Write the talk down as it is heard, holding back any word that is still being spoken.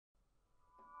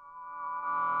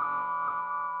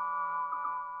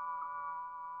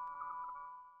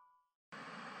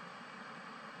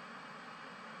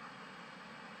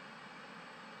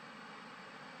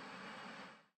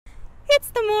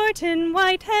the Morton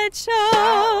Whitehead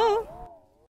Show.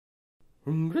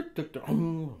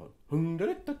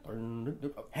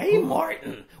 Hey,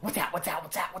 Morton! What's that?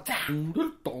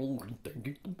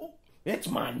 It's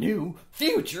my new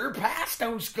future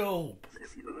pastoscope. The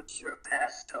future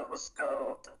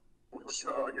pastoscope will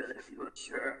show you the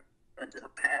future and the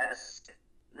past,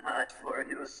 not for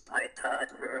use by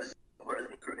toddlers or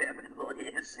the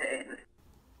criminally insane.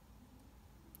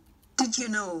 Did you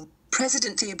know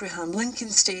President Abraham Lincoln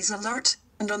stays alert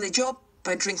and on the job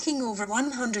by drinking over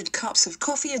 100 cups of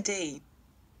coffee a day?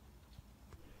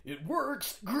 It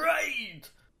works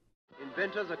great!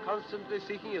 Inventors are constantly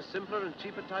seeking a simpler and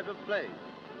cheaper type of plane.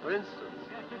 For instance,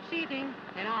 we are succeeding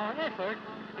in our effort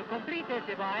to complete this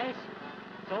device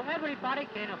so everybody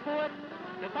can afford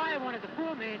to buy one of the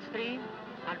poor mainstream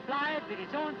and fly it with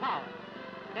its own power.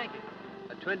 Thank you.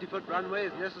 A 20-foot runway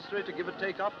is necessary to give a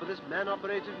take-off for this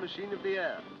man-operated machine of the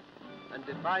air. And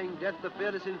defying death, the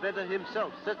fearless inventor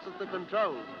himself sits at the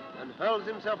controls and hurls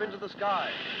himself into the sky.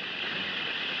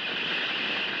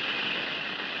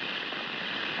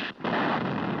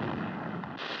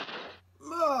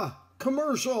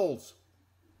 Commercials!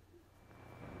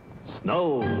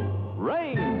 Snow,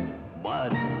 rain,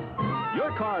 mud.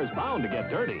 Your car's bound to get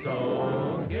dirty.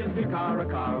 So give your car a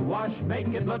car wash, make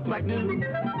it look like new.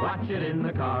 Watch it in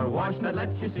the car wash that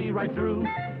lets you see right through.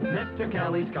 Mr.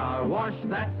 Kelly's Car Wash,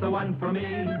 that's the one for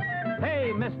me.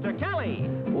 Hey, Mr. Kelly!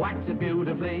 Wax it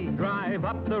beautifully. Drive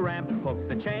up the ramp, hook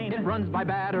the chain, it runs by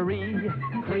battery.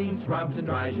 Clean, scrubs, and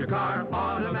dries your car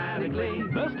automatically.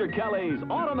 Mr. Kelly's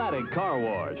Automatic Car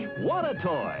Wash. What a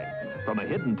toy! From a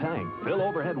hidden tank, fill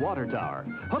overhead water tower,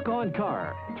 hook on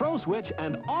car, throw switch,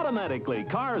 and automatically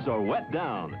cars are wet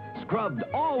down, scrubbed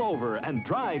all over, and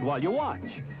dried while you watch.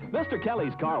 Mr.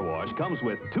 Kelly's Car Wash comes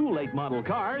with 2 late model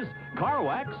cars, car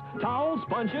wax, towels,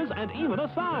 sponges, and even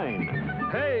a sign.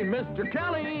 Hey, Mr.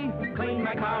 Kelly! Clean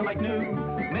my car like new.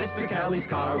 Mr. Kelly's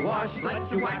Car Wash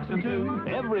lets you wax them too.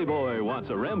 Every boy wants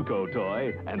a Remco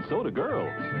toy, and so do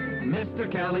girls. Mr.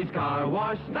 Kelly's Car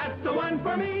Wash, that's the one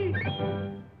for me.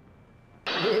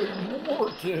 Hey,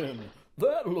 Morton,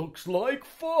 that looks like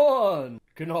fun.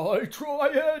 Can I try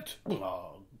it?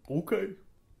 Okay.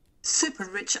 Super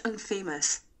rich and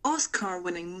famous,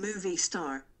 Oscar-winning movie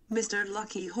star, Mr.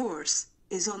 Lucky Horse,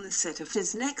 is on the set of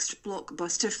his next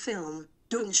blockbuster film,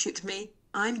 Don't Shoot Me,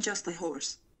 I'm Just the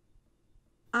Horse.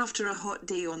 After a hot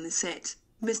day on the set,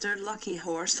 Mr. Lucky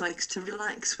Horse likes to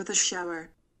relax with a shower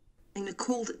and a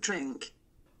cold drink.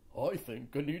 I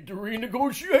think I need to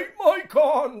renegotiate my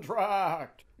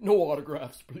contract. No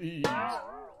autographs, please.